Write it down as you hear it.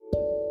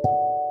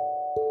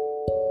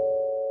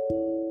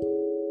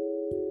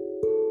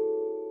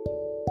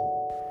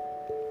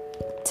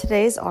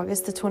Today is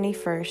August the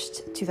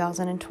 21st,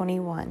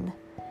 2021,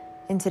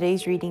 and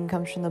today's reading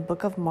comes from the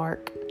book of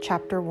Mark,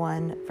 chapter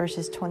 1,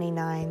 verses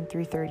 29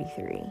 through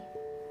 33.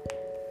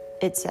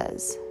 It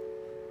says,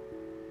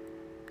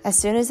 "As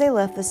soon as they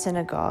left the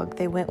synagogue,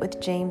 they went with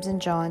James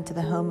and John to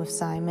the home of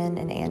Simon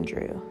and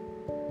Andrew.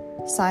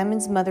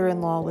 Simon's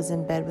mother-in-law was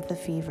in bed with a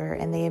fever,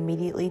 and they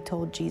immediately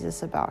told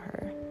Jesus about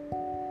her.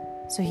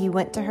 So he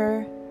went to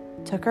her,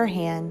 took her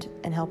hand,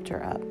 and helped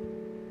her up.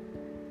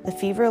 The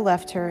fever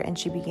left her, and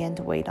she began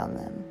to wait on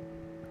them.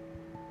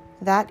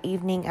 That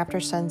evening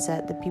after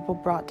sunset, the people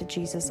brought to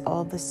Jesus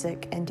all the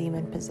sick and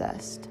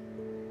demon-possessed.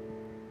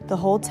 The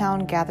whole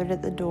town gathered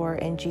at the door,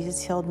 and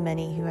Jesus healed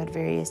many who had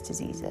various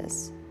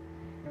diseases.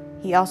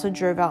 He also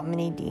drove out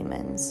many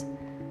demons,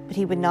 but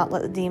he would not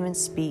let the demons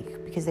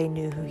speak because they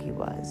knew who he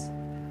was."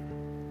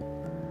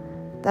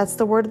 That's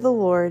the word of the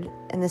Lord,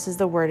 and this is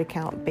the word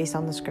account based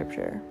on the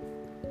scripture.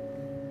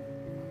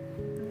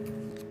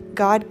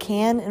 God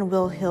can and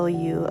will heal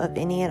you of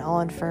any and all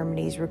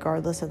infirmities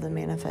regardless of the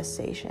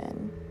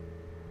manifestation.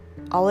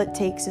 All it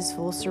takes is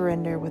full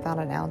surrender without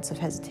an ounce of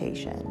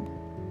hesitation.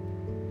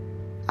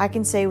 I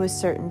can say with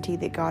certainty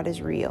that God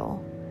is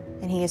real,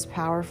 and He is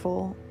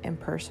powerful and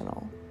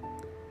personal.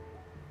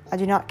 I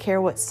do not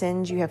care what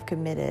sins you have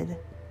committed.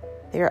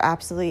 They are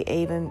absolutely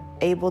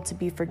able to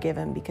be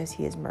forgiven because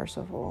He is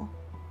merciful.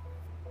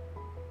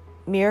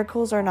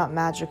 Miracles are not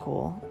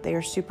magical, they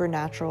are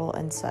supernatural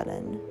and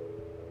sudden.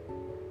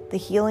 The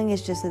healing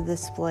is just a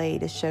display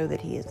to show that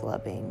He is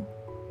loving.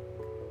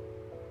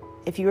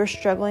 If you are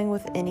struggling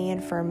with any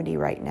infirmity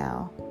right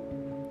now,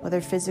 whether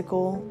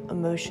physical,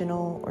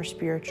 emotional, or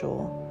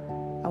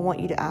spiritual, I want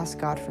you to ask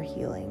God for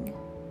healing.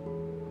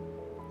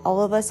 All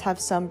of us have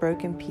some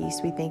broken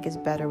piece we think is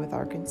better with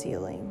our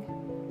concealing.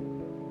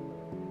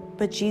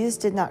 But Jesus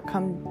did not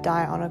come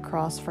die on a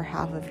cross for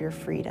half of your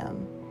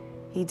freedom.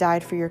 He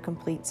died for your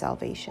complete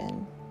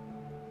salvation.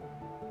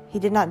 He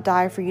did not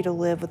die for you to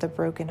live with a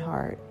broken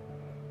heart.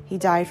 He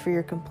died for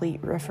your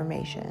complete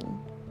reformation.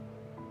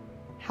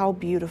 How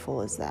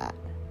beautiful is that?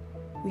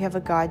 We have a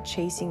God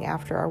chasing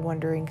after our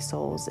wandering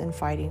souls and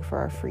fighting for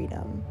our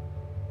freedom.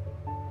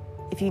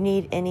 If you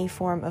need any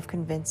form of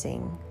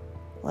convincing,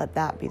 let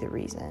that be the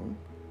reason.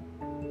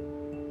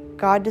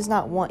 God does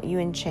not want you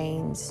in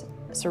chains.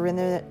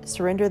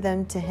 Surrender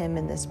them to Him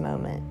in this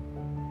moment.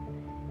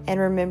 And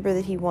remember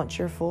that He wants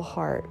your full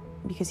heart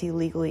because He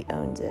legally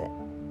owns it.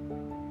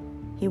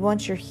 He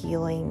wants your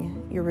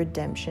healing, your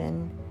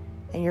redemption,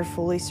 and your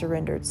fully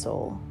surrendered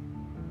soul.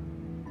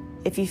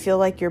 If you feel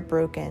like you're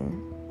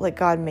broken, let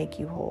God make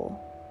you whole.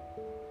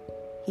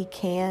 He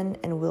can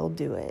and will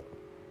do it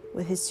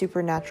with His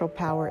supernatural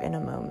power in a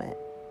moment.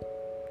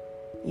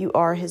 You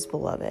are His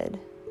beloved,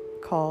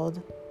 called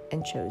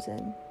and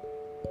chosen.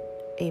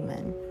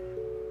 Amen.